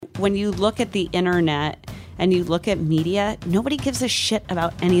when you look at the internet and you look at media, nobody gives a shit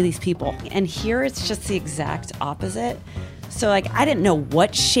about any of these people. And here it's just the exact opposite. So like, I didn't know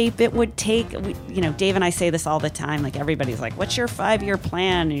what shape it would take. Dave and I say this all the time. Like, everybody's like, what's your 5-year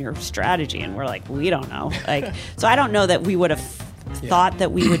plan and your strategy? And we're like, we don't know. Like, so I don't know that we would have thought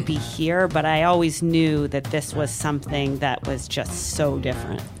that we would be here, but I always knew that this was something that was just so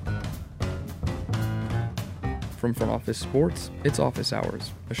different. From Front Office Sports, it's Office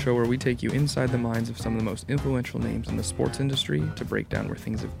Hours, a show where we take you inside the minds of some of the most influential names in the sports industry to break down where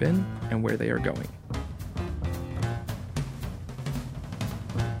things have been and where they are going.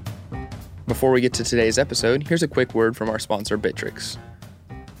 Before we get to today's episode, here's a quick word from our sponsor, Bittrex.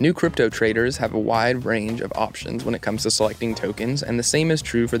 New crypto traders have a wide range of options when it comes to selecting tokens, and the same is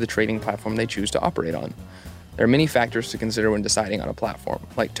true for the trading platform they choose to operate on. There are many factors to consider when deciding on a platform,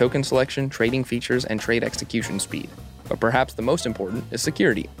 like token selection, trading features, and trade execution speed. But perhaps the most important is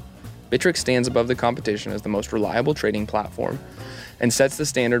security. Bittrex stands above the competition as the most reliable trading platform and sets the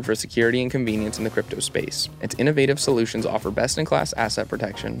standard for security and convenience in the crypto space. Its innovative solutions offer best-in-class asset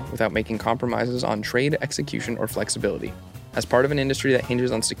protection without making compromises on trade execution or flexibility. As part of an industry that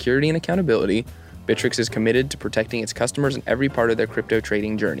hinges on security and accountability, Bittrex is committed to protecting its customers in every part of their crypto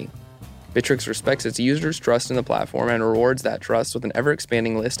trading journey. Bittrex respects its users' trust in the platform and rewards that trust with an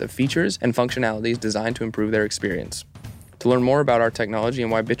ever-expanding list of features and functionalities designed to improve their experience. To learn more about our technology and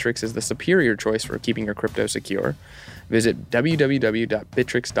why Bittrex is the superior choice for keeping your crypto secure, visit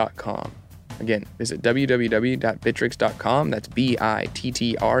www.bittrex.com. Again, visit www.bittrex.com. That's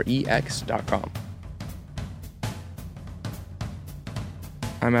BITTREX.com.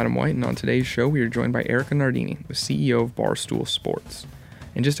 I'm Adam White, and on today's show, we are joined by Erika Nardini, the CEO of Barstool Sports.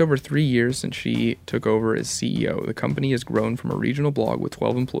 In just over 3 years since she took over as CEO, the company has grown from a regional blog with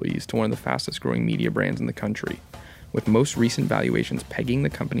 12 employees to one of the fastest growing media brands in the country, with most recent valuations pegging the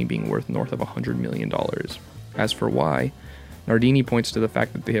company being worth north of $100 million. As for why, Nardini points to the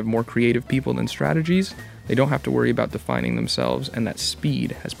fact that they have more creative people than strategies, they don't have to worry about defining themselves, and that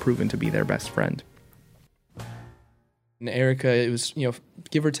speed has proven to be their best friend. And Erika, it was,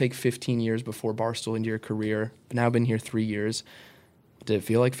 give or take 15 years before Barstool into your career, but now been here 3 years. Did it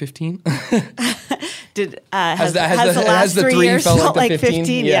feel like 15? Has the last 3 years felt like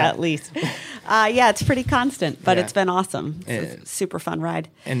 15? Yeah, at least. It's pretty constant, but It's been awesome. It's a super fun ride.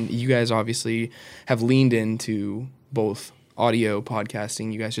 And you guys obviously have leaned into both audio,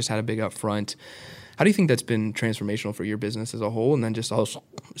 podcasting. You guys just had a big upfront. How do you think that's been transformational for your business as a whole, and then just also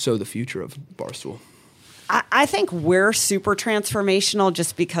the future of Barstool? I think we're super transformational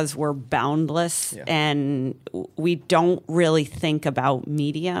just because we're boundless and we don't really think about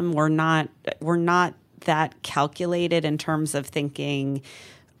medium. We're not that calculated in terms of thinking.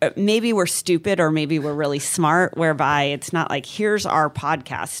 Maybe we're stupid or maybe we're really smart, whereby it's not like, here's our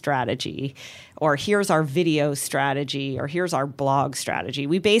podcast strategy or here's our video strategy or here's our blog strategy.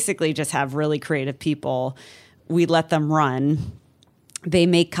 We basically just have really creative people. We let them run. They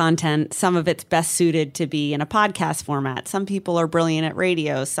make content. Some of it's best suited to be in a podcast format. Some people are brilliant at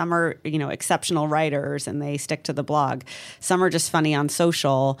radio. Some are, exceptional writers and they stick to the blog. Some are just funny on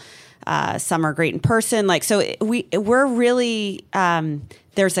social. Some are great in person. We're really,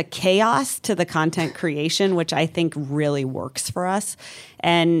 there's a chaos to the content creation, which I think really works for us.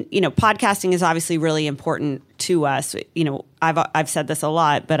 And, podcasting is obviously really important to us. I've said this a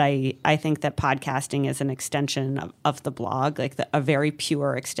lot, but I think that podcasting is an extension of the blog, a very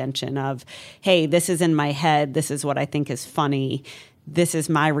pure extension of, hey, this is in my head. This is what I think is funny. This is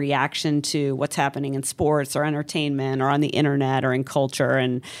my reaction to what's happening in sports or entertainment or on the internet or in culture.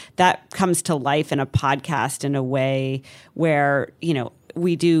 And that comes to life in a podcast in a way where,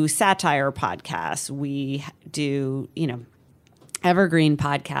 we do satire podcasts. We do, evergreen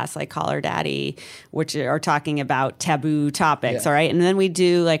podcasts like Call Her Daddy, which are talking about taboo topics, all right? And then we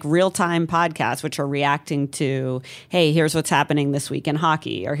do real-time podcasts, which are reacting to, hey, here's what's happening this week in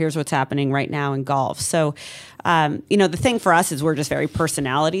hockey, or here's what's happening right now in golf. So, the thing for us is we're just very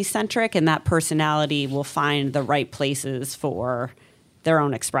personality-centric, and that personality will find the right places for their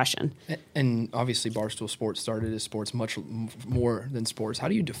own expression. And obviously Barstool Sports started as sports, much more than sports. How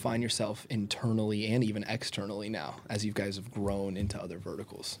do you define yourself internally and even externally now as you guys have grown into other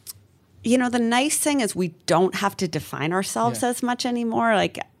verticals? The nice thing is we don't have to define ourselves as much anymore. I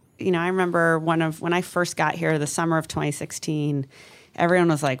remember when I first got here, the summer of 2016, everyone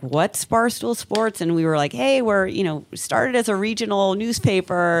was like, what's Barstool Sports? And we were like, hey, we're, started as a regional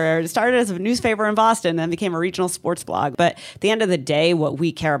newspaper, or started as a newspaper in Boston, then became a regional sports blog. But at the end of the day, what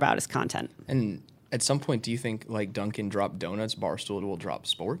we care about is content. And at some point, do you think Dunkin' dropped donuts, Barstool will drop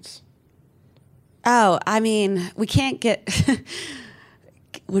sports? Oh, we can't get...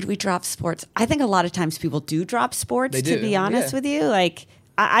 would we drop sports? I think a lot of times people do drop sports, They do, to be honest yeah. with you. Like,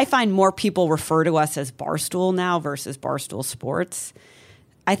 I find more people refer to us as Barstool now versus Barstool Sports.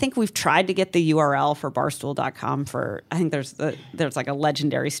 I think we've tried to get the URL for barstool.com for, I think there's like a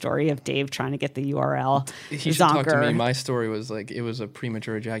legendary story of Dave trying to get the URL. He should talk to me. My story was like, it was a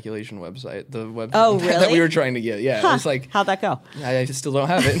premature ejaculation website. The website really? that we were trying to get. Yeah. It was like, How'd that go? I still don't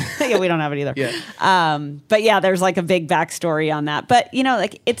have it. Yeah, we don't have it either. Yeah. But yeah, there's like a big backstory on that. But you know,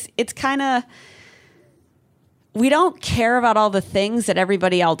 like it's kind of, we don't care about all the things that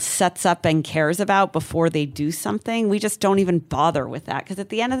everybody else sets up and cares about before they do something. We just don't even bother with that because at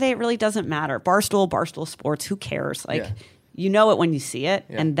the end of the day, it really doesn't matter. Barstool Sports, who cares? Like, you know it when you see it,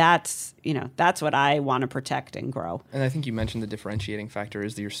 and that's what I want to protect and grow. And I think you mentioned the differentiating factor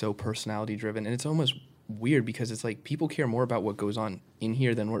is that you're so personality driven, and it's almost weird because it's like people care more about what goes on in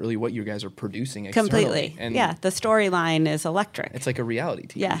here than what you guys are producing externally. Completely. And yeah, the storyline is electric. it's like a reality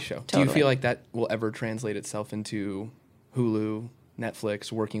TV show. Totally. Do you feel like that will ever translate itself into Hulu,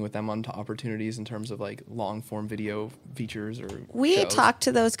 Netflix, working with them on opportunities in terms of like long form video features or We shows? talk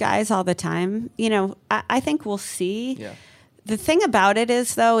to those guys all the time. You know, I think we'll see. Yeah. The thing about it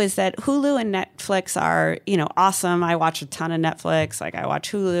is, though, is that Hulu and Netflix are, awesome. I watch a ton of Netflix. Like, I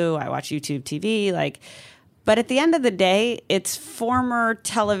watch Hulu, I watch YouTube TV. Like, but at the end of the day, it's former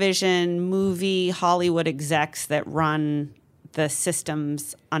television, movie, Hollywood execs that run the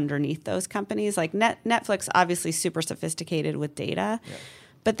systems underneath those companies. Like, Netflix, obviously super sophisticated with data. Yeah.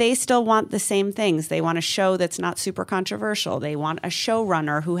 But they still want the same things. They want a show that's not super controversial. They want a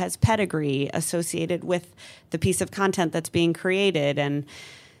showrunner who has pedigree associated with the piece of content that's being created. And,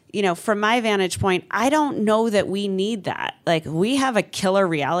 from my vantage point, I don't know that we need that. Like, we have a killer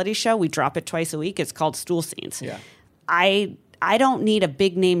reality show. We drop it twice a week. It's called Stool Scenes. Yeah. I don't need a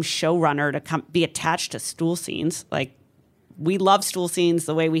big name showrunner to be attached to Stool Scenes. Like, we love Stool Scenes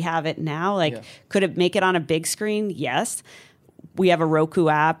the way we have it now. Like, could it make it on a big screen? Yes. We have a Roku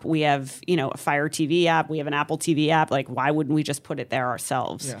app. We have, a Fire TV app. We have an Apple TV app. Like, why wouldn't we just put it there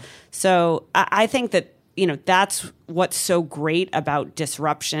ourselves? Yeah. So I think that, that's what's so great about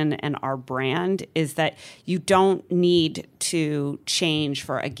disruption and our brand is that you don't need to change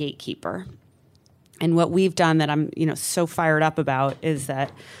for a gatekeeper. And what we've done that I'm, so fired up about is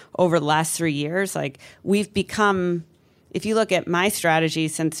that over the last 3 years, like, we've become... If you look at my strategy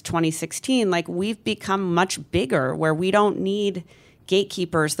since 2016, like, we've become much bigger where we don't need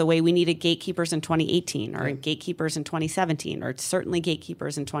gatekeepers the way we needed gatekeepers in 2018 or gatekeepers in 2017 or certainly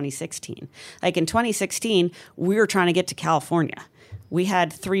gatekeepers in 2016. Like, in 2016, we were trying to get to California. We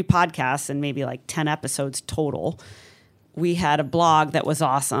had 3 podcasts and maybe like 10 episodes total. We had a blog that was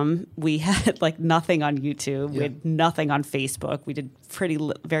awesome. We had like nothing on YouTube. We had nothing on Facebook. We did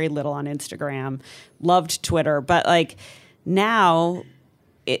very little on Instagram. Loved Twitter. But like now,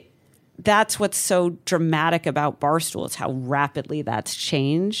 that's what's so dramatic about Barstool is how rapidly that's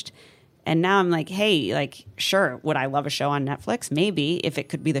changed. And now I'm like, hey, like, sure, would I love a show on Netflix? Maybe, if it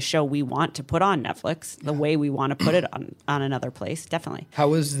could be the show we want to put on Netflix, the way we want to put it on another place, definitely. How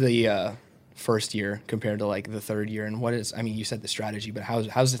was the first year compared to like the third year, and you said the strategy, but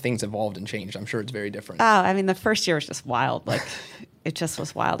how's the things evolved and changed? I'm sure it's very different. The first year was just wild. Like, it just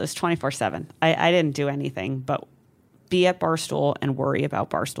was wild. It was 24/7. I didn't do anything but be at Barstool and worry about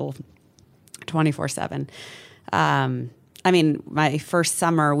Barstool 24/7. My first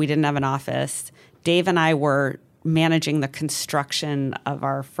summer, we didn't have an office. Dave and I were managing the construction of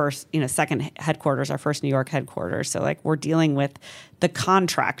our first, second headquarters, our first New York headquarters. So like, we're dealing with the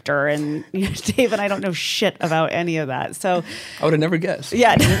contractor, and Dave and I don't know shit about any of that. So I would have never guessed.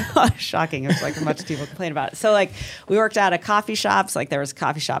 Yeah, shocking. It was like much people complain about it. So like, we worked out at coffee shops. Like, there was a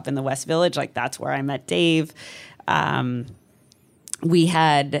coffee shop in the West Village. Like, that's where I met Dave. We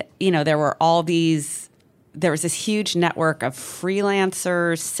had, there was this huge network of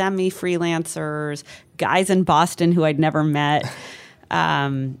freelancers, semi-freelancers, guys in Boston who I'd never met.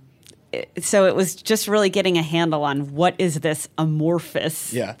 So it was just really getting a handle on what is this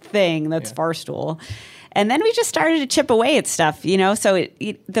amorphous thing that's Barstool. And then we just started to chip away at stuff, So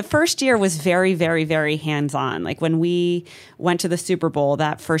the first year was very, very, very hands-on. Like, when we went to the Super Bowl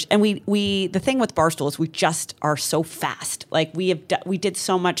and we the thing with Barstool is we just are so fast. Like, we did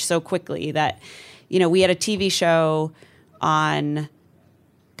so much so quickly that, we had a TV show on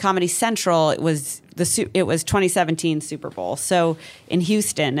Comedy Central. It was 2017 Super Bowl. So in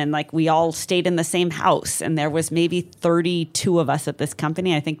Houston, and like, we all stayed in the same house, and there was maybe 32 of us at this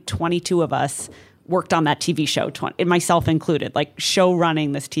company. I think 22 of us worked on that TV show, myself included, like, show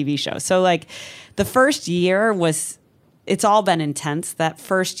running this TV show. So like, the first year it's all been intense. That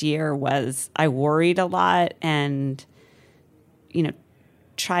first year I worried a lot and,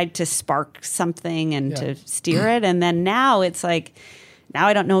 tried to spark something and to steer it. And then now it's like, now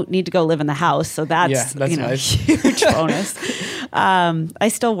I don't need to go live in the house. So that's nice. huge bonus. I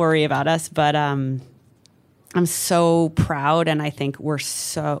still worry about us, but I'm so proud, and I think we're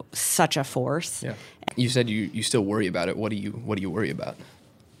such a force. Yeah. You said you still worry about it. What do you worry about?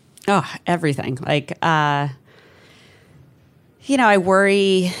 Oh, everything. Like, I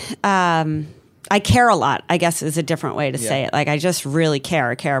worry. I care a lot, I guess is a different way to say it. Like, I just really care.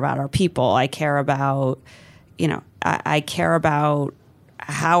 I care about our people. I care about, I care about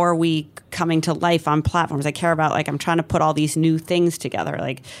how are we coming to life on platforms. I care about, like, I'm trying to put all these new things together.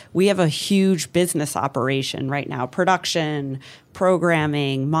 Like, we have a huge business operation right now, production,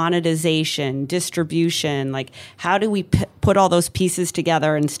 programming, monetization, distribution. Like, how do we put all those pieces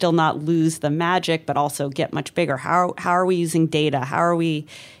together and still not lose the magic, but also get much bigger? How are we using data? How are we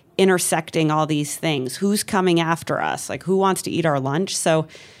intersecting all these things? Who's coming after us? Like, who wants to eat our lunch? So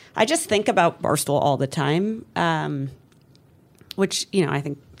I just think about Barstool all the time, which, I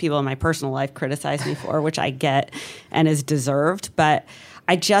think people in my personal life criticize me for, which I get and is deserved. But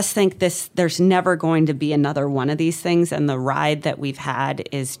I just think there's never going to be another one of these things. And the ride that we've had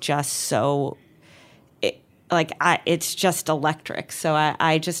is just so, it's just electric. So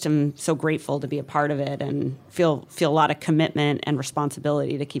I just am so grateful to be a part of it and feel a lot of commitment and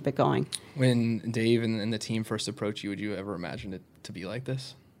responsibility to keep it going. When Dave and the team first approached you, would you ever imagine it to be like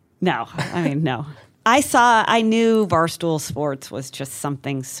this? No, no. I knew Barstool Sports was just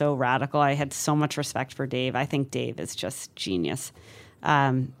something so radical. I had so much respect for Dave. I think Dave is just genius.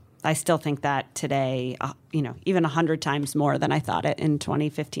 I still think that today, even 100 times more than I thought it in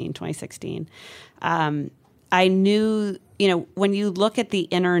 2015, 2016. I knew, when you look at the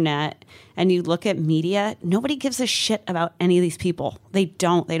internet and you look at media, nobody gives a shit about any of these people. They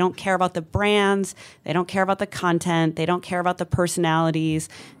don't care about the brands. They don't care about the content. They don't care about the personalities.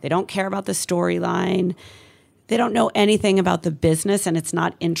 They don't care about the storyline. They don't know anything about the business, and it's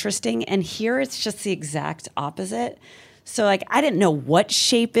not interesting. And here it's just the exact opposite. So, like, I didn't know what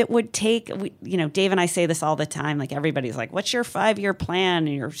shape it would take. Dave and I say this all the time. Like, everybody's like, what's your 5-year plan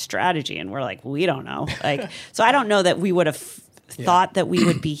and your strategy? And we're like, we don't know. Like, so I don't know that we would have thought that we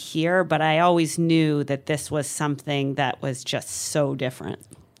would be here, but I always knew that this was something that was just so different.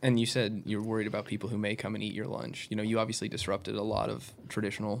 And you said you're worried about people who may come and eat your lunch. You obviously disrupted a lot of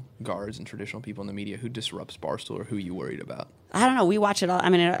traditional guards and traditional people in the media. Who disrupts Barstool, or who are you worried about? I don't know. We watch it all. I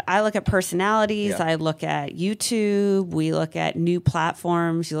mean, I look at personalities. Yeah. I look at YouTube. We look at new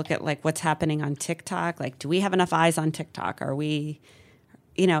platforms. You look at, like, what's happening on TikTok. Like, do we have enough eyes on TikTok? Are we,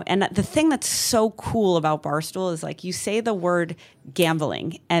 and the thing that's so cool about Barstool is, like, you say the word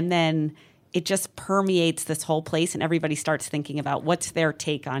gambling and then it just permeates this whole place, and everybody starts thinking about what's their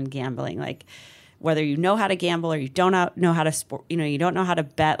take on gambling. Like, whether you know how to gamble or you don't know how to sport, you don't know how to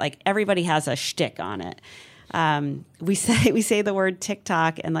bet. Like, everybody has a shtick on it. We say the word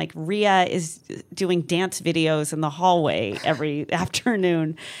TikTok, and, like, Rhea is doing dance videos in the hallway every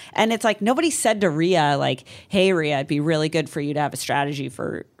afternoon, and it's like nobody said to Rhea, like, "Hey, Rhea, it'd be really good for you to have a strategy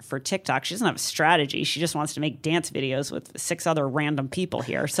for TikTok." She doesn't have a strategy. She just wants to make dance videos with 6 other random people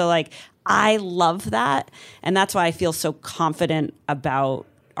here. So, like, I love that, and that's why I feel so confident about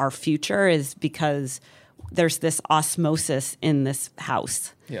our future, is because there's this osmosis in this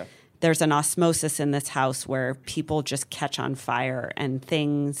house. Yeah. There's an osmosis in this house where people just catch on fire, and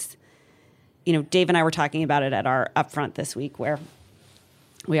things, Dave and I were talking about it at our upfront this week, where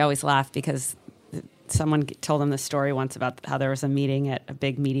we always laugh because someone told them the story once about how there was a meeting at a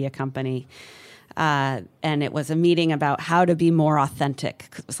big media company. And it was a meeting about how to be more authentic.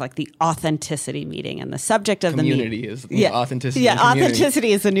 It was like the authenticity meeting, and the subject of community the meeting is authenticity. Yeah,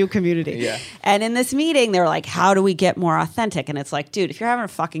 authenticity is the new community. Yeah. And in this meeting, they're like, "How do we get more authentic?" And it's like, dude, if you're having a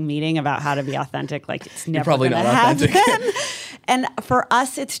fucking meeting about how to be authentic, like, it's never probably gonna not happen. authentic. And for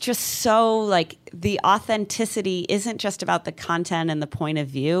us, it's just so, like, the authenticity isn't just about the content and the point of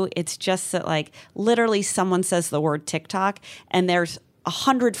view. It's just that, like, literally someone says the word TikTok, and there's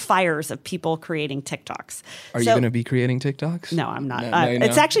 100 fires of people creating TikToks. Are you going to be creating TikToks? No, I'm not. No.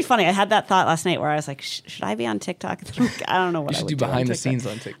 It's actually funny. I had that thought last night where I was like, should I be on TikTok? I don't know what you should I would do behind the scenes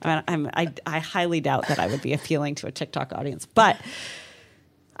on TikTok. I highly doubt that I would be appealing to a TikTok audience. But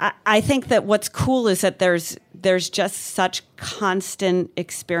I think that what's cool is that there's just such constant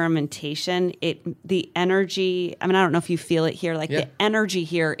experimentation. The energy, I don't know if you feel it here, like the energy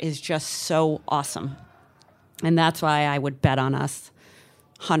here is just so awesome. And that's why I would bet on us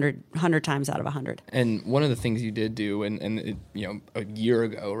 100 times out of 100. And one of the things you did do, and it, a year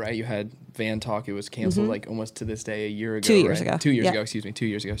ago, right? You had Van Talk. It was canceled like almost to this day a year ago. 2 years ago. 2 years ago, excuse me. 2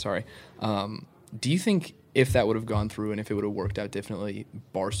 years ago, sorry. Do you think if that would have gone through and if it would have worked out differently,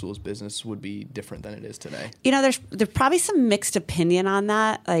 Barstool's business would be different than it is today? You know, there's probably some mixed opinion on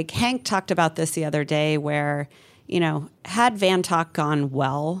that. Like Hank talked about this the other day where, you know, had Van Talk gone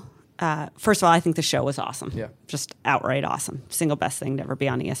well, first of all, I think the show was awesome. Yeah. Just outright awesome. Single best thing to ever be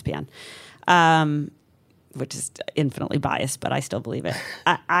on ESPN. Which is infinitely biased, but I still believe it.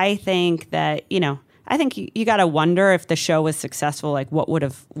 I think that, you know, I think you got to wonder if the show was successful, like what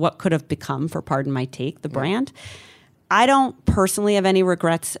could have become for Pardon My Take, the brand. I don't personally have any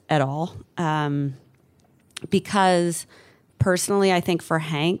regrets at all, because personally, I think for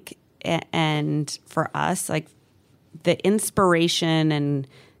Hank and for us, like the inspiration and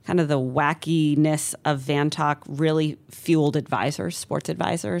kind of the wackiness of Van Talk really fueled sports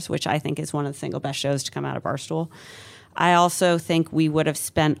advisors, which I think is one of the single best shows to come out of Barstool. I also think we would have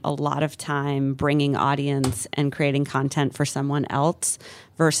spent a lot of time bringing audience and creating content for someone else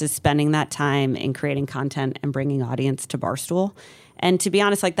versus spending that time in creating content and bringing audience to Barstool. And to be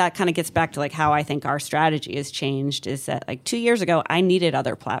honest, like that kind of gets back to like how I think our strategy has changed is that like 2 years ago, I needed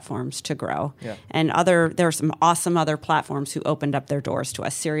other platforms to grow. Yeah. And there are some awesome other platforms who opened up their doors to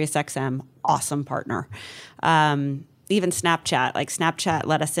us. SiriusXM, awesome partner. Even Snapchat, like Snapchat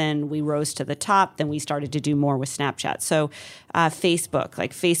let us in, we rose to the top, then we started to do more with Snapchat. So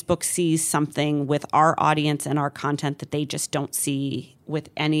Facebook sees something with our audience and our content that they just don't see with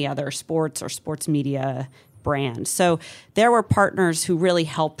any other sports or sports media brand. So there were partners who really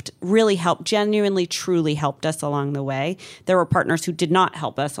helped, genuinely, truly helped us along the way. There were partners who did not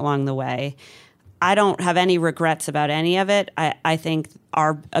help us along the way. I don't have any regrets about any of it. I think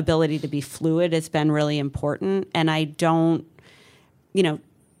our ability to be fluid has been really important. And I don't, you know,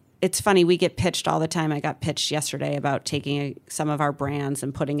 it's funny, we get pitched all the time. I got pitched yesterday about taking some of our brands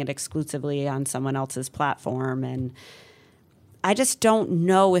and putting it exclusively on someone else's platform. And I just don't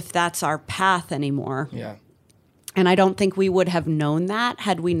know if that's our path anymore. Yeah. And I don't think we would have known that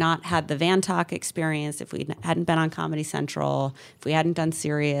had we not had the Van Talk experience, if we hadn't been on Comedy Central, if we hadn't done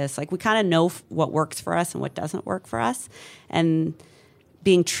Sirius. Like, we kind of know what works for us and what doesn't work for us. And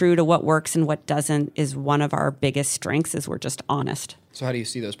being true to what works and what doesn't is one of our biggest strengths, is we're just honest. So how do you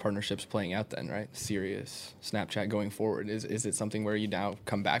see those partnerships playing out then, right? Sirius, Snapchat going forward. Is it something where you now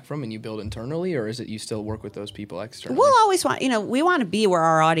come back from and you build internally, or is it you still work with those people externally? We'll always want, we want to be where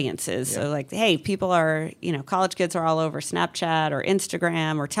our audience is. Yeah. So like, hey, people are, college kids are all over Snapchat or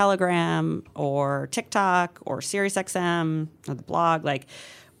Instagram or Telegram or TikTok or SiriusXM or the blog. Like,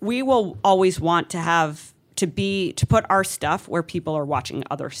 we will always want to put our stuff where people are watching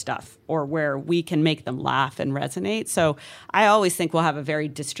other stuff or where we can make them laugh and resonate. So I always think we'll have a very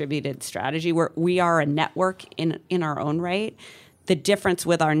distributed strategy where we are a network in our own right. The difference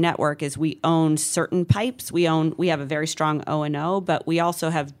with our network is we own certain pipes. We have a very strong O&O, but we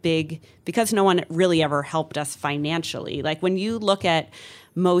also have because no one really ever helped us financially. Like, when you look at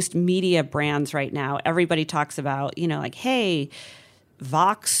most media brands right now, everybody talks about, like, hey,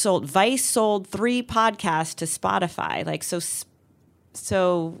 Vice sold 3 podcasts to Spotify. Like,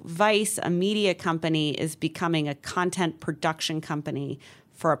 so Vice, a media company, is becoming a content production company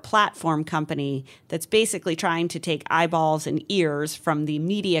for a platform company that's basically trying to take eyeballs and ears from the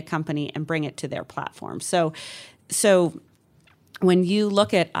media company and bring it to their platform. So when you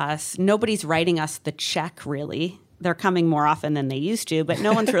look at us, nobody's writing us the check, really. They're coming more often than they used to, but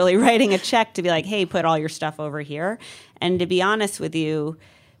no one's really writing a check to be like, hey, put all your stuff over here. And to be honest with you,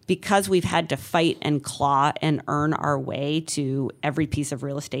 because we've had to fight and claw and earn our way to every piece of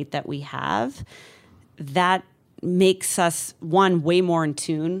real estate that we have, that makes us, one, way more in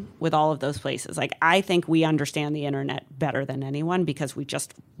tune with all of those places. Like, I think we understand the internet better than anyone because we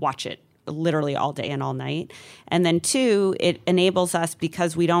just watch it literally all day and all night. And then 2, it enables us,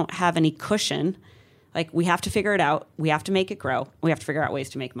 because we don't have any cushion. Like, we have to figure it out. We have to make it grow. We have to figure out ways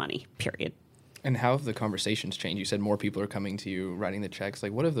to make money, period. And how have the conversations changed? You said more people are coming to you, writing the checks.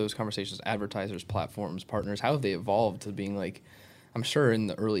 Like, what have those conversations, advertisers, platforms, partners, how have they evolved to being like, I'm sure in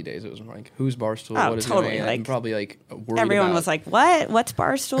the early days it was more like, who's Barstool? Oh, what is totally. it? Like, and probably like worried everyone was like, what? What's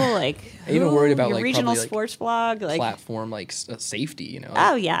Barstool? Like, even worried about your like regional probably, sports blog, like platform, like safety,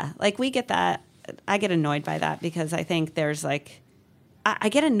 Oh yeah, like we get that. I get annoyed by that because I think there's like, I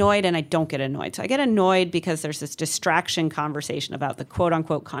get annoyed and I don't get annoyed. So I get annoyed because there's this distraction conversation about the quote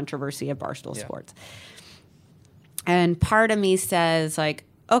unquote controversy of Barstool Sports. And part of me says like,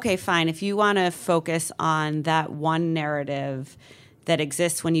 okay, fine. If you want to focus on that one narrative that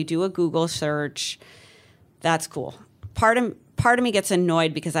exists when you do a Google search, that's cool. Part of me gets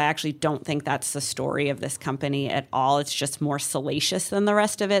annoyed because I actually don't think that's the story of this company at all. It's just more salacious than the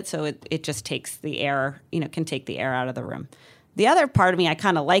rest of it. So it just takes the air, can take the air out of the room. The other part of me, I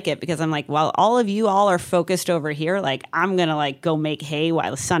kind of like it because I'm like, well, all of you all are focused over here. Like, I'm going to like go make hay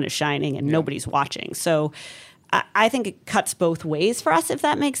while the sun is shining and nobody's watching. So I think it cuts both ways for us, if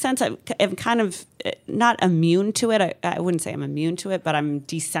that makes sense. I'm kind of not immune to it. I wouldn't say I'm immune to it, but I'm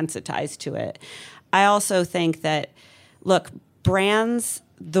desensitized to it. I also think that, look, brands,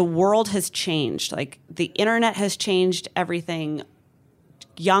 the world has changed. Like, the internet has changed everything.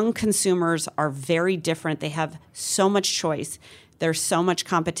 Young consumers are very different. They have so much choice. There's so much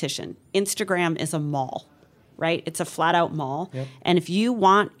competition. Instagram is a mall, right? It's a flat out mall. Yep. And if you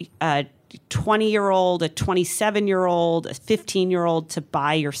want a 20-year-old, a 27-year-old, a 15-year-old to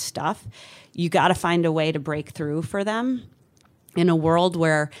buy your stuff, you got to find a way to break through for them in a world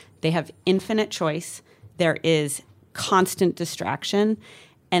where they have infinite choice. There is constant distraction.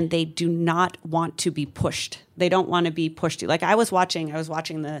 And they do not want to be pushed. They don't want to be pushed. Like, I was watching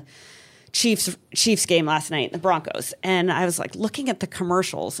the Chiefs game last night, the Broncos, and I was like looking at the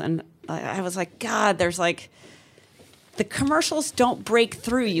commercials, and I was like, God, there's like, the commercials don't break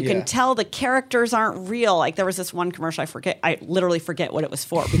through. You can tell the characters aren't real. Like, there was this one commercial, I literally forget what it was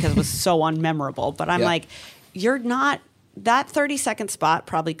for because it was so unmemorable. But I'm like, you're not, that 30-second spot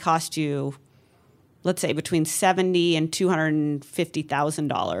probably cost you, let's say, between $70,000 and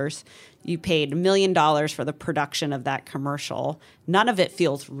 $250,000. You paid $1 million for the production of that commercial. None of it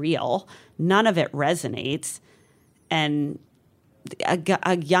feels real. None of it resonates. And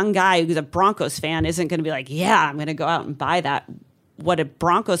a young guy who's a Broncos fan isn't going to be like, yeah, I'm going to go out and buy that. What a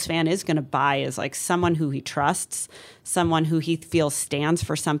Broncos fan is going to buy is like someone who he trusts, someone who he feels stands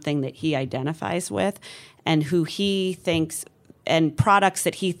for something that he identifies with, and who he thinks, and products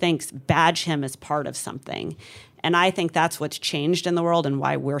that he thinks badge him as part of something. And I think that's what's changed in the world and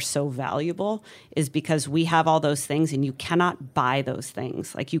why we're so valuable, is because we have all those things and you cannot buy those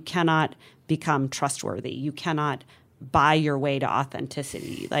things. Like, you cannot become trustworthy. You cannot buy your way to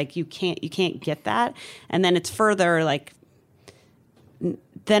authenticity. Like, you can't get that. And then it's further like,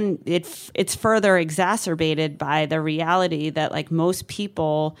 then it's further exacerbated by the reality that like most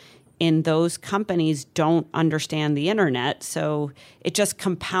people in those companies don't understand the internet. So it just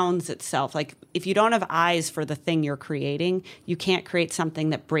compounds itself. Like, if you don't have eyes for the thing you're creating, you can't create something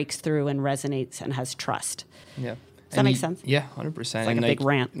that breaks through and resonates and has trust. Yeah. Does that make sense? Yeah, 100%. It's like a big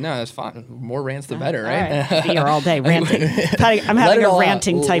rant. No, that's fine. More rants, the better, right? Right. Be here all day ranting. I'm having a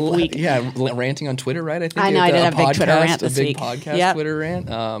ranting type week. Yeah, ranting on Twitter, right? I know, I did have a big Twitter rant this week. A big podcast Twitter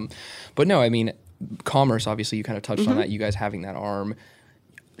rant. But no, I mean, commerce, obviously, you kind of touched on that, you guys having that arm.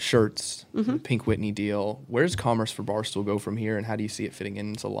 Shirts, Pink Whitney deal. Where does commerce for Barstool go from here, and how do you see it fitting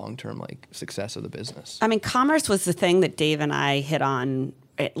into long-term like success of the business? I mean, commerce was the thing that Dave and I hit on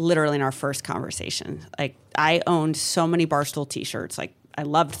literally in our first conversation. Like, I owned so many Barstool t-shirts. Like, I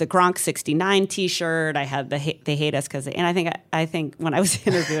loved the Gronk 69 t-shirt. I had They Hate Us Because and I think when I was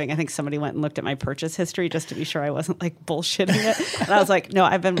interviewing, I think somebody went and looked at my purchase history just to be sure I wasn't like bullshitting it. And I was like, no,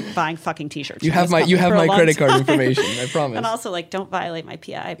 I've been buying fucking t-shirts. You have my credit card information, I promise. And also, like, don't violate my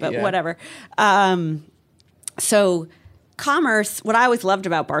PI, but whatever. So commerce, what I always loved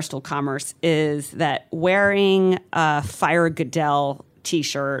about Barstool Commerce is that wearing a Fire Goodell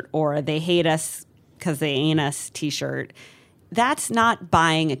t-shirt or a They Hate Us Because They Ain't Us t-shirt, that's not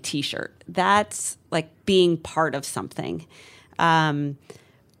buying a t-shirt. That's like being part of something.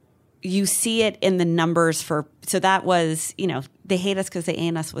 You see it in the numbers so that was, They Hate Us Because They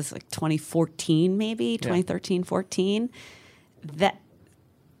Ain't Us was like 2014, maybe 2013, 14. That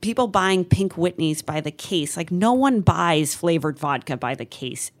people buying Pink Whitneys by the case, like, no one buys flavored vodka by the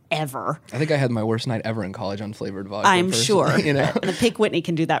case ever. I think I had my worst night ever in college on flavored vodka. I'm sure. The Pink Whitney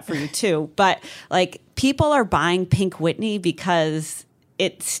can do that for you too. But like, people are buying Pink Whitney because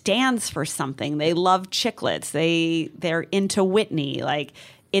it stands for something. They love chiclets. They're into Whitney. Like,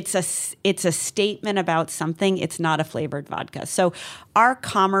 it's a statement about something. It's not a flavored vodka. So our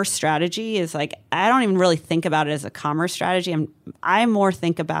commerce strategy is like, I don't even really think about it as a commerce strategy. I more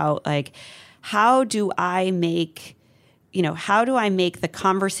think about like, how do I make the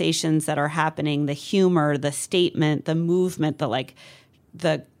conversations that are happening, the humor, the statement, the movement,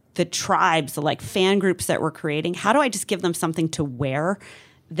 the tribes, the like fan groups that we're creating, how do I just give them something to wear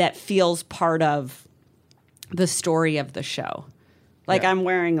that feels part of the story of the show? Like, I'm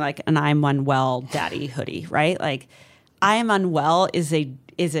wearing like an I'm Unwell daddy hoodie, right? Like, I Am Unwell is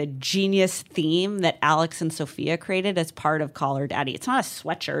a genius theme that Alex and Sophia created as part of Call Her Daddy. It's not a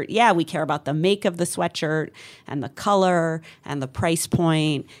sweatshirt. Yeah, we care about the make of the sweatshirt and the color and the price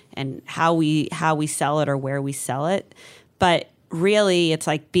point and how we sell it or where we sell it. But really, it's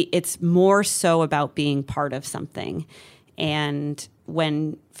like it's more so about being part of something. And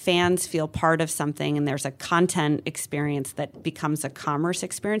when fans feel part of something and there's a content experience that becomes a commerce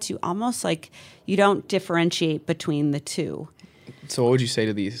experience, you almost you don't differentiate between the two. So what would you say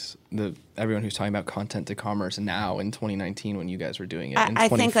to everyone who's talking about content to commerce now in 2019 when you guys were doing it in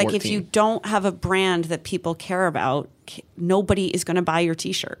 2014? I think if you don't have a brand that people care about, nobody is going to buy your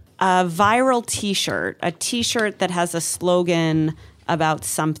t-shirt. A viral t-shirt, a t-shirt that has a slogan about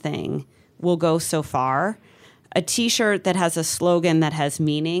something will go so far. A t-shirt that has a slogan that has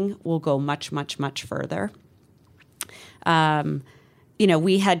meaning will go much, much, much further.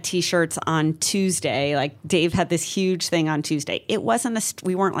 We had t-shirts on Tuesday. Like Dave had this huge thing on Tuesday. It wasn't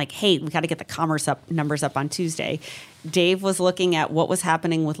we weren't like, hey, we got to get the commerce numbers up on Tuesday. Dave was looking at what was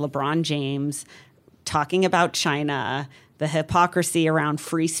happening with LeBron James, talking about China, the hypocrisy around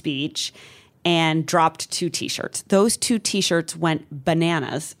free speech, and dropped 2 t-shirts. Those 2 t-shirts went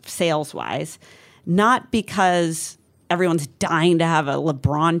bananas sales-wise, not because everyone's dying to have a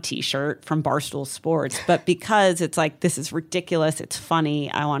LeBron t-shirt from Barstool Sports, but because it's like, this is ridiculous. It's funny.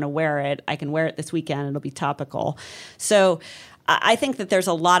 I want to wear it. I can wear it this weekend. It'll be topical. So I think that there's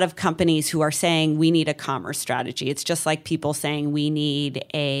a lot of companies who are saying we need a commerce strategy. It's just like people saying we need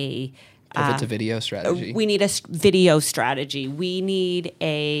a pivot to video strategy. We need a video strategy. We need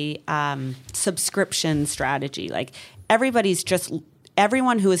a subscription strategy. Like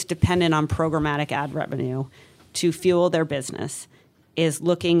everyone who is dependent on programmatic ad revenue to fuel their business is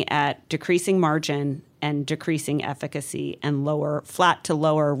looking at decreasing margin and decreasing efficacy and flat to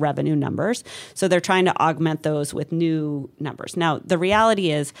lower revenue numbers. So they're trying to augment those with new numbers. Now, the reality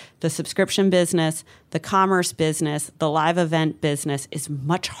is the subscription business, the commerce business, the live event business is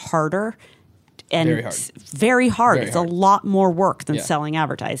much harder and very hard. It's a lot more work than selling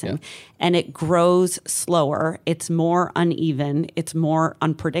advertising. And it grows slower. It's more uneven. It's more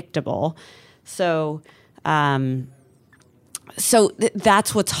unpredictable. So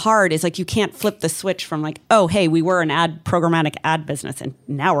that's what's hard is like you can't flip the switch from like, oh, hey, we were an programmatic ad business and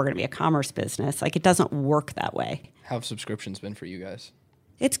now we're going to be a commerce business. Like it doesn't work that way. How have subscriptions been for you guys?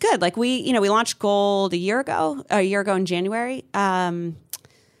 It's good. Like we launched Gold a year ago in January.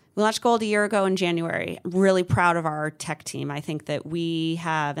 We launched Gold a year ago in January. I'm really proud of our tech team. I think that we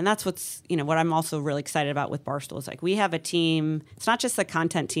have, and that's what I'm also really excited about with Barstool is like we have a team. It's not just the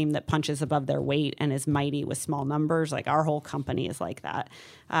content team that punches above their weight and is mighty with small numbers. Like our whole company is like that.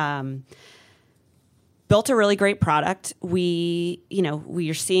 Built a really great product. We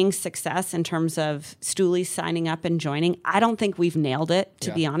are seeing success in terms of Stoolies signing up and joining. I don't think we've nailed it,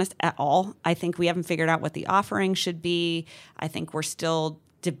 to be honest, at all. I think we haven't figured out what the offering should be. I think we're still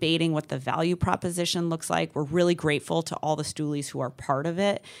debating what the value proposition looks like. We're really grateful to all the Stoolies who are part of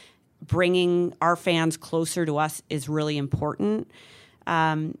it. Bringing our fans closer to us is really important.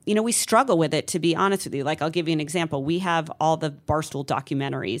 We struggle with it, to be honest with you. Like, I'll give you an example. We have all the Barstool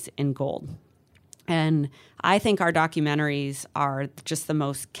documentaries in Gold. And I think our documentaries are just the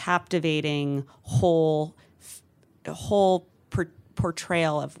most captivating whole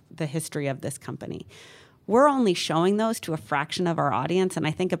portrayal of the history of this company. We're only showing those to a fraction of our audience. And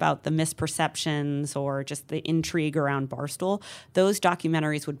I think about the misperceptions or just the intrigue around Barstool. Those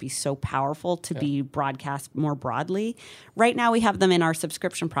documentaries would be so powerful to be broadcast more broadly. Right now, we have them in our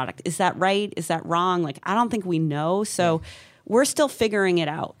subscription product. Is that right? Is that wrong? Like, I don't think we know. So we're still figuring it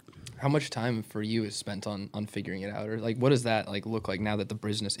out. How much time for you is spent on figuring it out? Or like, what does that look like now that the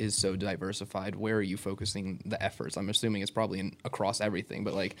business is so diversified? Where are you focusing the efforts? I'm assuming it's probably across everything,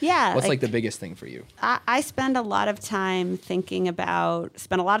 but what's the biggest thing for you? I spend a lot of time spend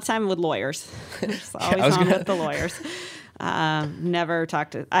a lot of time with lawyers. Just always with the lawyers. Never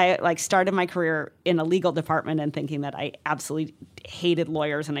talked to, I started my career in a legal department and thinking that I absolutely hated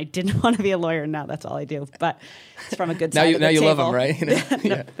lawyers and I didn't want to be a lawyer. Now that's all I do, but it's from a good side of the table. Now you love them,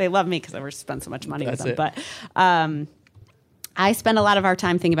 right? They love me because I spent so much money with them. But I spend a lot of our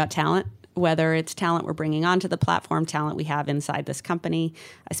time thinking about talent, whether it's talent we're bringing onto the platform, talent we have inside this company.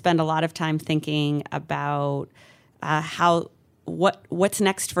 I spend a lot of time thinking about what's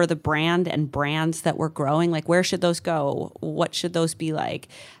next for the brand and brands that we're growing. Like, where should those go? What should those be like?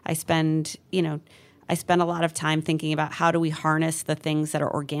 I spend a lot of time thinking about how do we harness the things that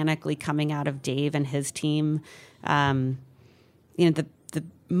are organically coming out of Dave and his team. The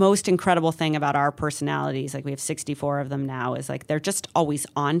most incredible thing about our personalities, like we have 64 of them now, is like they're just always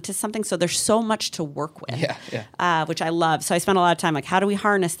on to something. So there's so much to work with, which I love. So I spend a lot of time like, how do we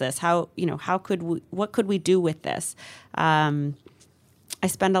harness this? What could we do with this? I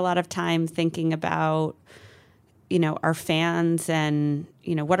spend a lot of time thinking about, our fans and,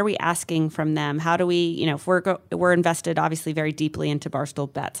 what are we asking from them? How do we, if we're invested obviously very deeply into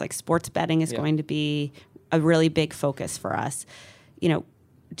Barstool Bets, like sports betting is going to be a really big focus for us.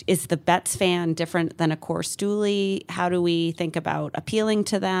 is the Betts fan different than a core Stoolie? How do we think about appealing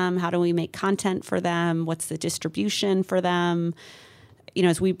to them? How do we make content for them? What's the distribution for them?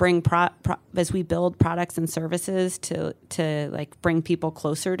 As we bring as we build products and services to like bring people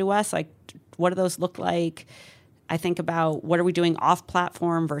closer to us, like what do those look like? I think about what are we doing off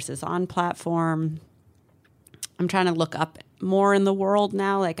platform versus on platform. I'm trying to look up more in the world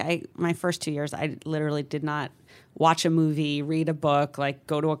now. Like my first 2 years, I literally did not watch a movie, read a book, like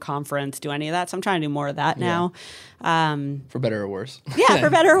go to a conference, do any of that. So I'm trying to do more of that now. For better or worse. Yeah, for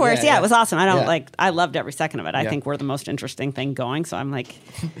better or worse. Yeah, it was awesome. I loved every second of it. I think we're the most interesting thing going. So I'm like,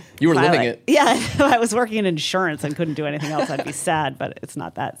 you were living it. Yeah, if I was working in insurance and couldn't do anything else, I'd be sad. But it's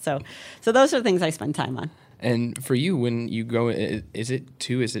not that. So those are the things I spend time on. And for you, when you go, is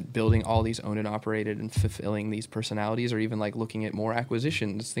it building all these owned and operated and fulfilling these personalities, or even like looking at more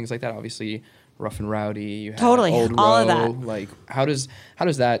acquisitions, things like that? Obviously, Rough and Rowdy, you have totally Old all Row. of that. Like, how does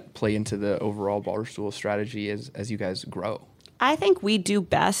that play into the overall Barstool strategy as you guys grow? I think we do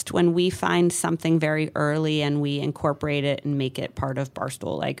best when we find something very early and we incorporate it and make it part of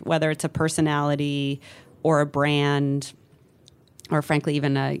Barstool. Like whether it's a personality or a brand, or frankly,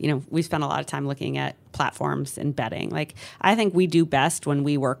 even we spend a lot of time looking at platforms and betting. Like I think we do best when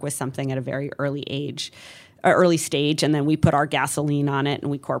we work with something at a very early stage, and then we put our gasoline on it and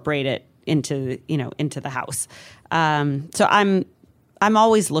we incorporate it into the house. So I'm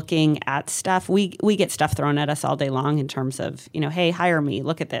always looking at stuff. We get stuff thrown at us all day long in terms of, hey, hire me,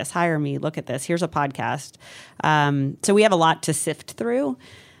 look at this, hire me, look at this. Here's a podcast. So we have a lot to sift through.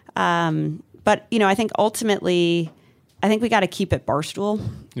 But I think ultimately, we got to keep it Barstool.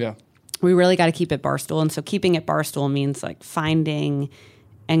 Yeah. We really got to keep it Barstool. And so keeping it Barstool means like finding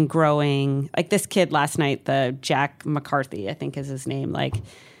and growing. Like this kid last night, the Jack McCarthy, I think is his name. Like,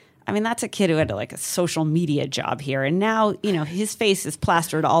 that's a kid who had like a social media job here. And now, his face is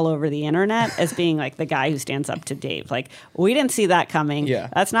plastered all over the internet as being like the guy who stands up to Dave. Like, we didn't see that coming. Yeah.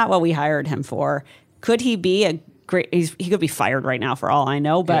 That's not what we hired him for. Could he be a great, he could be fired right now for all I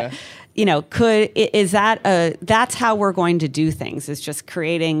know, but that's how we're going to do things, is just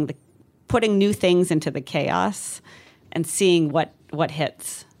putting new things into the chaos and seeing what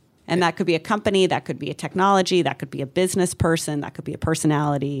hits. And that could be a company, that could be a technology, that could be a business person, that could be a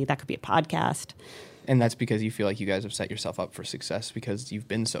personality, that could be a podcast. And that's because you feel like you guys have set yourself up for success because you've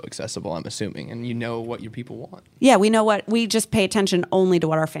been so accessible, I'm assuming, and you know what your people want. Yeah, we just pay attention only to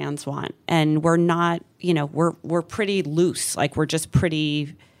what our fans want. And we're not, we're pretty loose. Like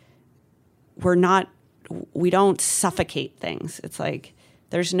we don't suffocate things. It's like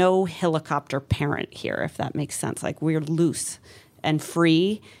there's no helicopter parent here, if that makes sense. Like we're loose and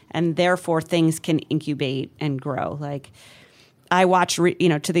free, and therefore things can incubate and grow. Like I watch, to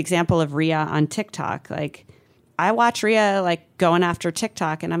the example of Rhea on TikTok, like I watch Rhea like going after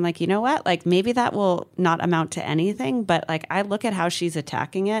TikTok, and I'm like, you know what? Like maybe that will not amount to anything, but like I look at how she's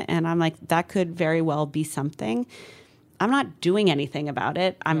attacking it, and I'm like, that could very well be something. I'm not doing anything about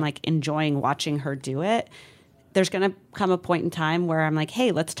it. I'm like enjoying watching her do it. There's going to come a point in time where I'm like,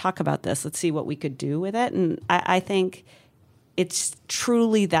 hey, let's talk about this. Let's see what we could do with it. And I think it's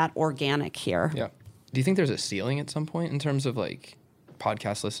truly that organic here. Yeah. Do you think there's a ceiling at some point in terms of like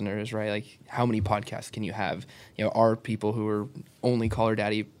podcast listeners, right? Like how many podcasts can you have? Are people who are only Call Her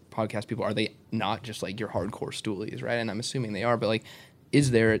Daddy podcast people, are they not just like your hardcore stoolies, right? And I'm assuming they are, but like,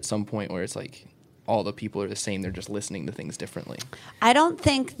 is there at some point where it's like all the people are the same, they're just listening to things differently? I don't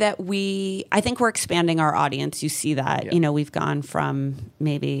think that I think we're expanding our audience. You see that, we've gone from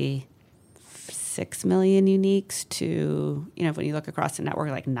maybe 6 million uniques to, when you look across the network,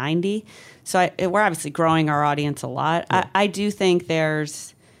 like 90. So we're obviously growing our audience a lot. Yeah. I do think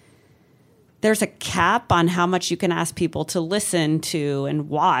there's a cap on how much you can ask people to listen to and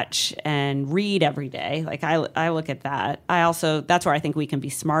watch and read every day. Like I look at that. That's where I think we can be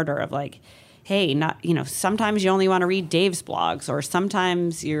smarter of like, hey, sometimes you only want to read Dave's blogs, or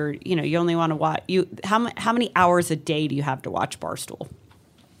sometimes you only want to watch how many hours a day do you have to watch Barstool?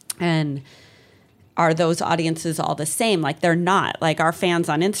 And are those audiences all the same? Like they're not. Like our fans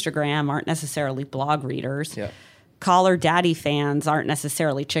on Instagram aren't necessarily blog readers. Yeah. Call Her Daddy fans aren't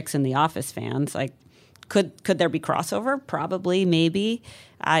necessarily Chicks in the Office fans. Like could there be crossover? Probably, maybe.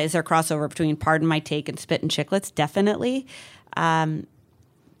 Is there crossover between Pardon My Take and Spit and Chicklets? Definitely.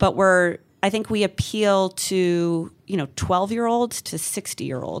 But I think we appeal to 12-year-olds to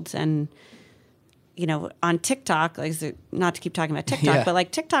 60-year-olds, and on TikTok, like not to keep talking about TikTok, but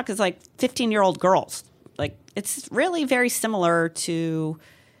like TikTok is like 15-year-old girls. Like it's really very similar to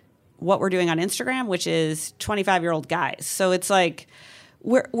what we're doing on Instagram, which is 25-year-old guys. So it's like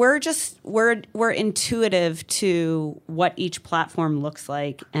we're intuitive to what each platform looks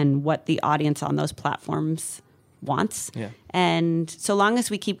like and what the audience on those platforms wants. Yeah. And so long as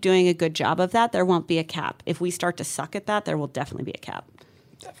we keep doing a good job of that, there won't be a cap. If we start to suck at that, there will definitely be a cap.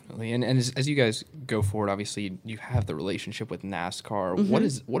 Definitely. And as you guys go forward, obviously you have the relationship with NASCAR.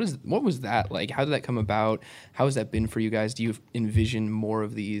 Mm-hmm. What was that like? How did that come about? How has that been for you guys? Do you envision more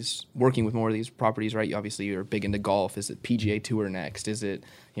of these, working with more of these properties, right? Obviously you're big into golf. Is it PGA Tour next? Is it,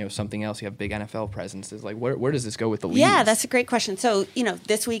 something else? You have big NFL presences. Like where does this go with the leagues? Yeah, that's a great question. So,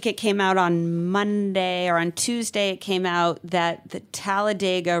 this week it came out on Monday, or on Tuesday it came out that the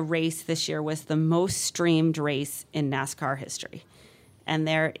Talladega race this year was the most streamed race in NASCAR history. And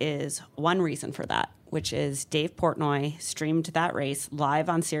there is one reason for that, which is Dave Portnoy streamed that race live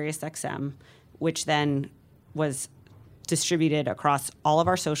on SiriusXM, which then was distributed across all of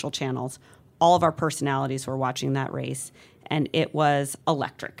our social channels. All of our personalities were watching that race, and it was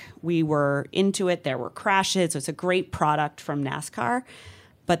electric. We were into it. There were crashes. It was a great product from NASCAR.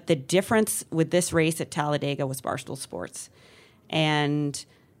 But the difference with this race at Talladega was Barstool Sports. And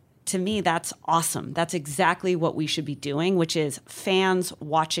to me, that's awesome. That's exactly what we should be doing, which is fans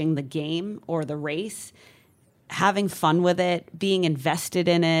watching the game or the race, having fun with it, being invested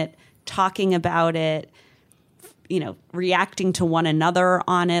in it, talking about it, reacting to one another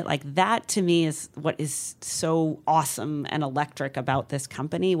on it. Like that to me is what is so awesome and electric about this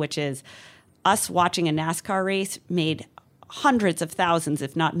company, which is us watching a NASCAR race made hundreds of thousands,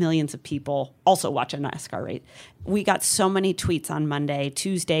 if not millions of people also watch a NASCAR race. We got so many tweets on Monday,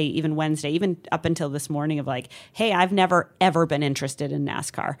 Tuesday, even Wednesday, even up until this morning of like, hey, I've never, ever been interested in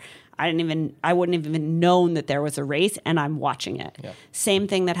NASCAR. I wouldn't have even known that there was a race, and I'm watching it. Yeah. Same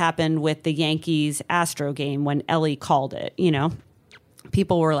thing that happened with the Yankees-Astro game when Ellie called it,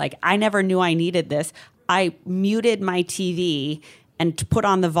 People were like, I never knew I needed this. I muted my TV and put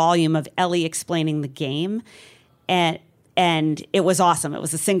on the volume of Ellie explaining the game, and it was awesome. It was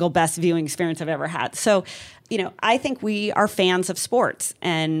the single best viewing experience I've ever had. So, I think we are fans of sports,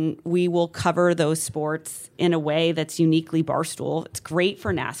 and we will cover those sports in a way that's uniquely Barstool. It's great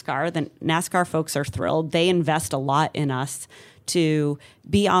for NASCAR. The NASCAR folks are thrilled. They invest a lot in us to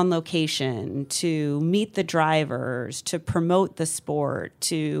be on location, to meet the drivers, to promote the sport,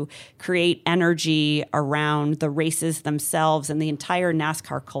 to create energy around the races themselves and the entire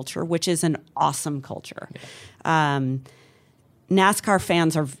NASCAR culture, which is an awesome culture. Yeah. NASCAR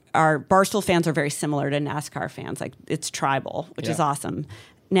fans Barstool fans are very similar to NASCAR fans. Like it's tribal, which is awesome.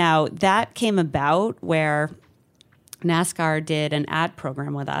 Now that came about where NASCAR did an ad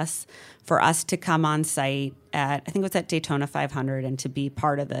program with us for us to come on site at, I think it was at Daytona 500, and to be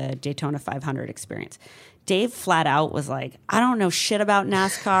part of the Daytona 500 experience. Dave flat out was like, I don't know shit about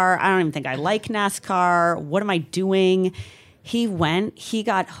NASCAR. I don't even think I like NASCAR. What am I doing? He went, he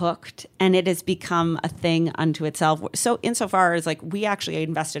got hooked, and it has become a thing unto itself. So insofar as like we actually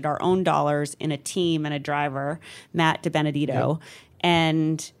invested our own dollars in a team and a driver, Matt DiBenedetto,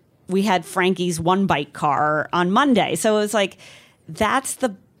 and we had Frankie's one bike car on Monday. So it was like, that's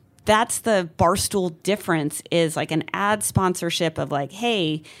the Barstool difference, is like an ad sponsorship of like,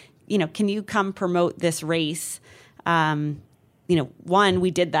 hey, can you come promote this race? One,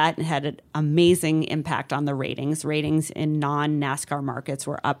 we did that and had an amazing impact on the ratings. Ratings in non-NASCAR markets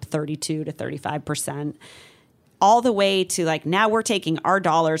were up 32 to 35%. All the way to like, now we're taking our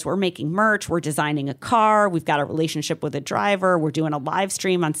dollars, we're making merch, we're designing a car, we've got a relationship with a driver, we're doing a live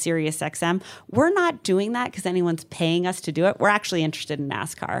stream on SiriusXM. We're not doing that because anyone's paying us to do it. We're actually interested in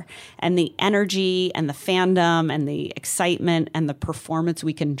NASCAR. And the energy and the fandom and the excitement and the performance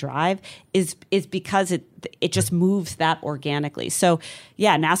we can drive is because it just moves that organically. So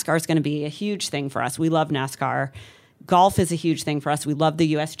yeah, NASCAR is going to be a huge thing for us. We love NASCAR. Golf is a huge thing for us. We love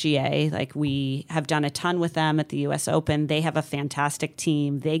the USGA. Like we have done a ton with them at the US Open. They have a fantastic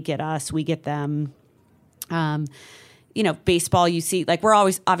team. They get us, we get them. Baseball, you see, like we're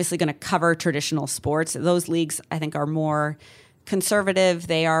always obviously going to cover traditional sports. Those leagues, I think, are more conservative.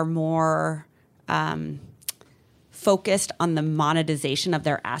 They are more focused on the monetization of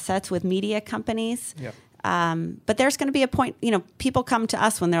their assets with media companies. Yep. But there's going to be a point, people come to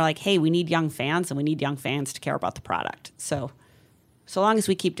us when they're like, hey, we need young fans, and we need young fans to care about the product. So long as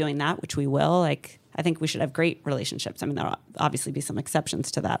we keep doing that, which we will, like, I think we should have great relationships. I mean, there'll obviously be some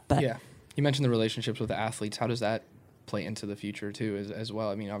exceptions to that, but yeah. You mentioned the relationships with the athletes. How does that play into the future too, as well?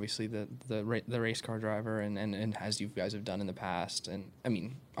 I mean, obviously the race car driver and as you guys have done in the past. And I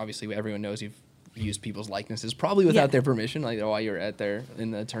mean, obviously everyone knows you've used people's likenesses probably without their permission, like while you're at there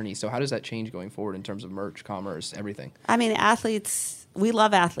in the attorney. So how does that change going forward in terms of merch, commerce, everything? I mean, athletes, we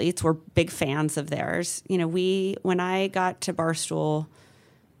love athletes. We're big fans of theirs. When I got to Barstool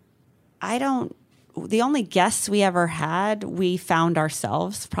the only guests we ever had, we found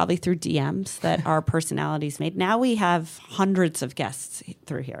ourselves probably through DMs that our personalities made. Now we have hundreds of guests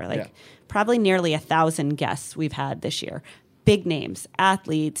through here, probably nearly 1,000 guests we've had this year. Big names,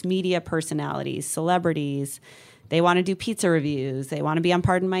 athletes, media personalities, celebrities. They want to do pizza reviews. They want to be on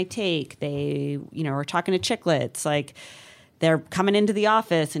Pardon My Take. They, are talking to Chiclets. Like, they're coming into the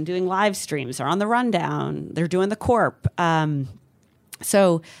office and doing live streams. They're on the rundown. They're doing the corp.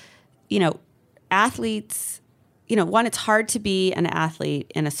 Athletes, one, it's hard to be an athlete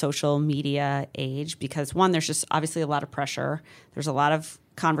in a social media age because, one, there's just obviously a lot of pressure. There's a lot of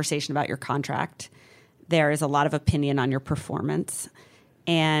conversation about your contract. There is a lot of opinion on your performance.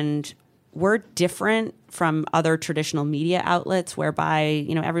 And we're different from other traditional media outlets whereby,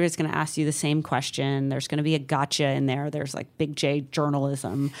 everybody's going to ask you the same question. There's going to be a gotcha in there. There's like big J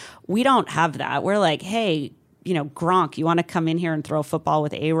journalism. We don't have that. We're like, hey, Gronk, you want to come in here and throw a football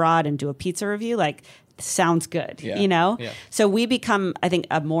with A-Rod and do a pizza review? Like, sounds good, Yeah. So we become, I think,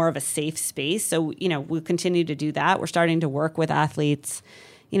 a more of a safe space. So, we'll continue to do that. We're starting to work with athletes.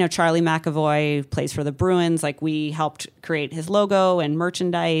 Charlie McAvoy plays for the Bruins. Like, we helped create his logo and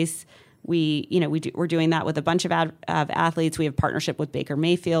merchandise. We're doing that with a bunch of athletes. We have partnership with Baker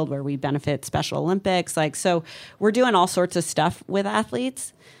Mayfield where we benefit Special Olympics. Like, so we're doing all sorts of stuff with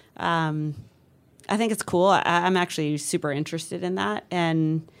athletes. I think it's cool. I'm actually super interested in that.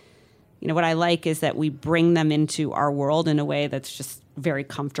 And, what I like is that we bring them into our world in a way that's just very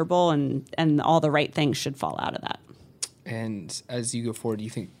comfortable and all the right things should fall out of that. And as you go forward, do you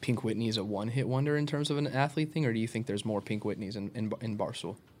think Pink Whitney is a one-hit wonder in terms of an athlete thing, or do you think there's more Pink Whitneys in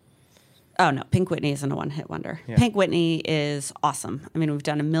Barstool? Oh, no. Pink Whitney isn't a one-hit wonder. Yeah. Pink Whitney is awesome. I mean, we've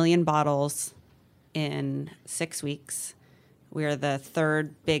done 1 million bottles in 6 weeks. We're the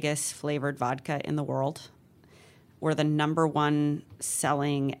 3rd biggest flavored vodka in the world. We're the number 1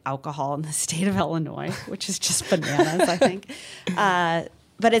 selling alcohol in the state of Illinois, which is just bananas, I think.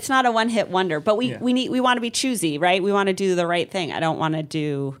 But it's not a one-hit wonder. But we want to be choosy, right? We want to do the right thing. I don't want to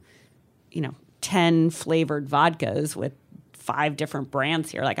do, 10 flavored vodkas with 5 different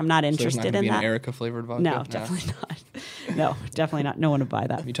brands here. Like, I'm not interested in that. So there's not going to be an Erica flavored vodka? No, definitely not. No, definitely not. No one would buy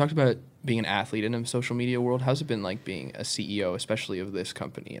that. You talked about being an athlete in a social media world. How's it been like being a CEO, especially of this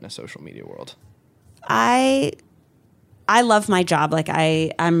company, in a social media world? I love my job. Like,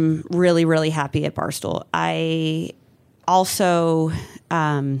 I'm really, really happy at Barstool. I also,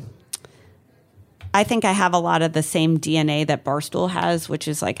 I think I have a lot of the same DNA that Barstool has, which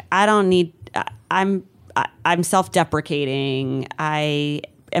is like, I'm self-deprecating. I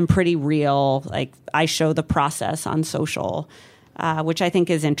am pretty real. Like, I show the process on social, which I think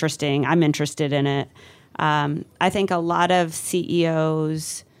is interesting. I'm interested in it. I think a lot of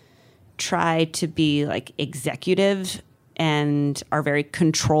CEOs try to be like executive and are very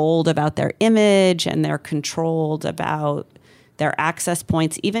controlled about their image, and they're controlled about their access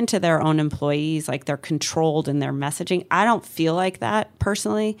points, even to their own employees. Like, they're controlled in their messaging. I don't feel like that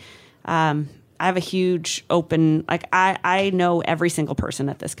personally. I have a huge open, like, I know every single person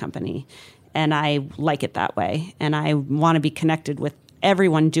at this company, and I like it that way. And I want to be connected with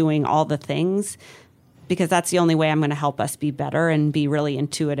everyone doing all the things, because that's the only way I'm going to help us be better and be really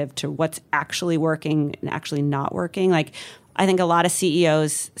intuitive to what's actually working and actually not working. Like, I think a lot of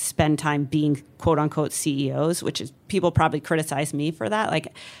CEOs spend time being quote unquote CEOs, which is, people probably criticize me for that. Like,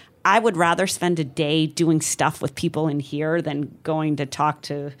 I would rather spend a day doing stuff with people in here than going to talk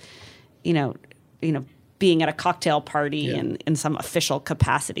to, being at a cocktail party in some official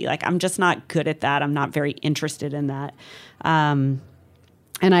capacity. Like, I'm just not good at that. I'm not very interested in that.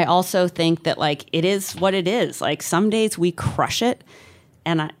 And I also think that, like, it is what it is. Like, some days we crush it,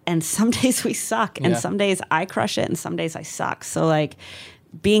 and some days we suck, and some days I crush it, and some days I suck. So, like,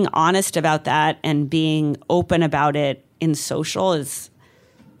 being honest about that and being open about it in social is,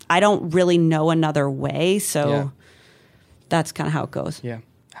 I don't really know another way. So that's kind of how it goes. Yeah.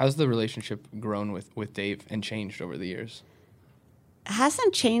 How's the relationship grown with Dave and changed over the years?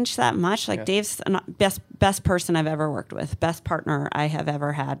 Hasn't changed that much. Like, Dave's the best person I've ever worked with, best partner I have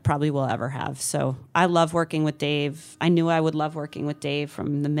ever had, probably will ever have. So I love working with Dave. I knew I would love working with Dave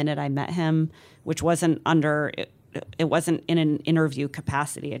from the minute I met him, which wasn't it wasn't in an interview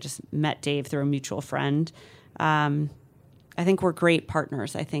capacity. I just met Dave through a mutual friend. I think we're great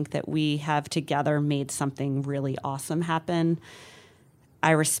partners. I think that we have together made something really awesome happen.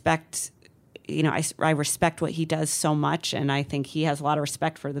 I respect what he does so much, and I think he has a lot of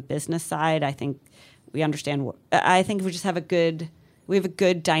respect for the business side. I think we understand. I think we just have a good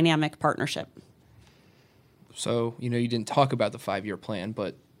dynamic partnership. So, you didn't talk about the 5-year plan,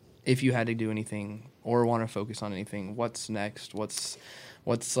 but if you had to do anything or want to focus on anything, what's next? What's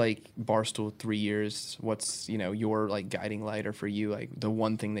What's like Barstool 3 years? What's, your like guiding light, or for you, like the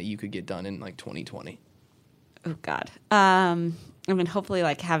one thing that you could get done in like 2020? Oh God. I mean, hopefully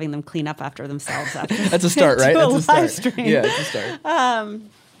like having them clean up after themselves. After That's a start, right? That's a start. Stream. Yeah, it's a start.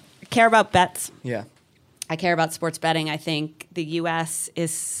 Care about bets. Yeah. I care about sports betting. I think the U.S.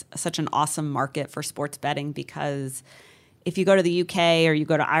 is such an awesome market for sports betting because if you go to the UK or you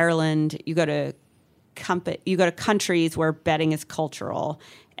go to Ireland, you go to countries where betting is cultural.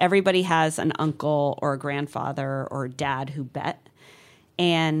 Everybody has an uncle or a grandfather or a dad who bet.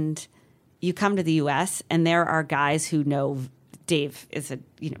 And you come to the U.S. and there are guys who know Dave is a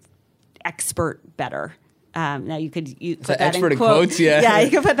expert bettor. Now you put that expert in quotes. Yeah, you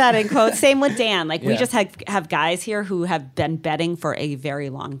can put that in quotes. Same with Dan. Like we Yeah. just have guys here who have been betting for a very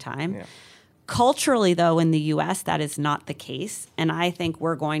long time. Yeah. Culturally, though, in the U.S., that is not the case, and I think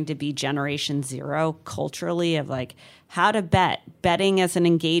we're going to be generation zero culturally of like how to betting as an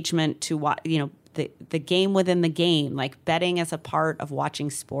engagement to what the game within the game, like betting as a part of watching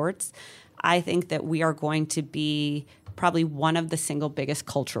sports. I think that we are going to be probably one of the single biggest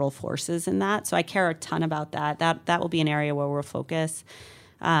cultural forces in that. So I care a ton about that. That will be an area where we'll focus.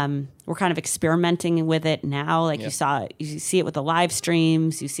 We're kind of experimenting with it now. Like you see it with the live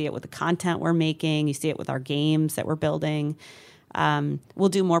streams, you see it with the content we're making, you see it with our games that we're building. We'll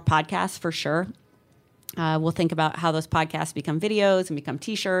do more podcasts for sure. We'll think about how those podcasts become videos and become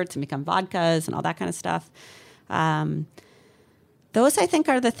T-shirts and become vodkas and all that kind of stuff. Those, I think,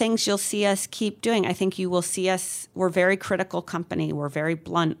 are the things you'll see us keep doing. I think you will see us. We're a very critical company. We're very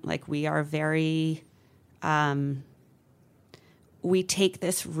blunt. Like we are very. We take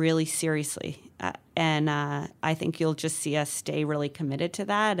this really seriously, and I think you'll just see us stay really committed to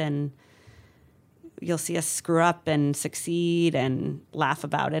that, and you'll see us screw up and succeed and laugh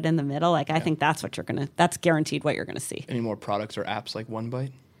about it in the middle. Like I think that's what that's guaranteed what you're gonna see. Any more products or apps like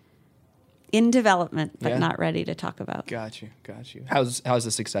OneBite? In development, but not ready to talk about. Got you. How's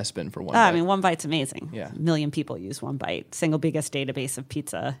the success been for OneBite? I mean, OneBite's amazing. Yeah. 1 million people use OneBite. Single biggest database of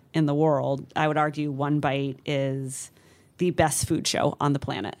pizza in the world. I would argue OneBite is the best food show on the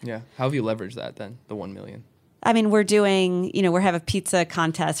planet. Yeah. How have you leveraged that then, the 1 million? I mean, we're doing, we have a pizza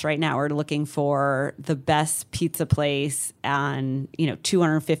contest right now. We're looking for the best pizza place on,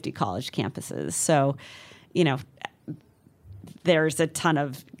 250 college campuses. So, there's a ton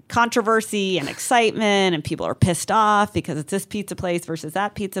of controversy and excitement, and people are pissed off because it's this pizza place versus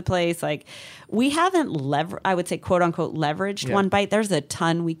that pizza place. Like we haven't I would say, quote unquote, leveraged OneBite. There's a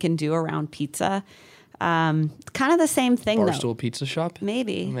ton we can do around pizza. Kind of the same thing, Barstool Pizza Shop?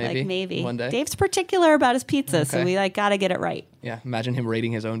 Maybe. One day. Dave's particular about his pizza, so we got to get it right. Yeah, imagine him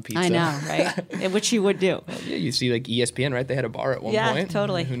rating his own pizza. I know, right? Which he would do. Yeah, you see like ESPN, right? They had a bar at one point. Yeah,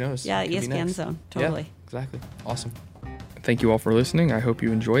 totally. Who knows? Yeah, ESPN Zone, totally. Yeah, exactly. Awesome. Thank you all for listening. I hope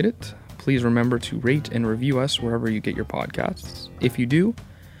you enjoyed it. Please remember to rate and review us wherever you get your podcasts. If you do,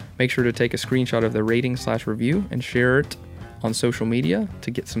 make sure to take a screenshot of the rating/review and share it on social media to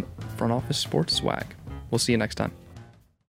get some front office sports swag. We'll see you next time.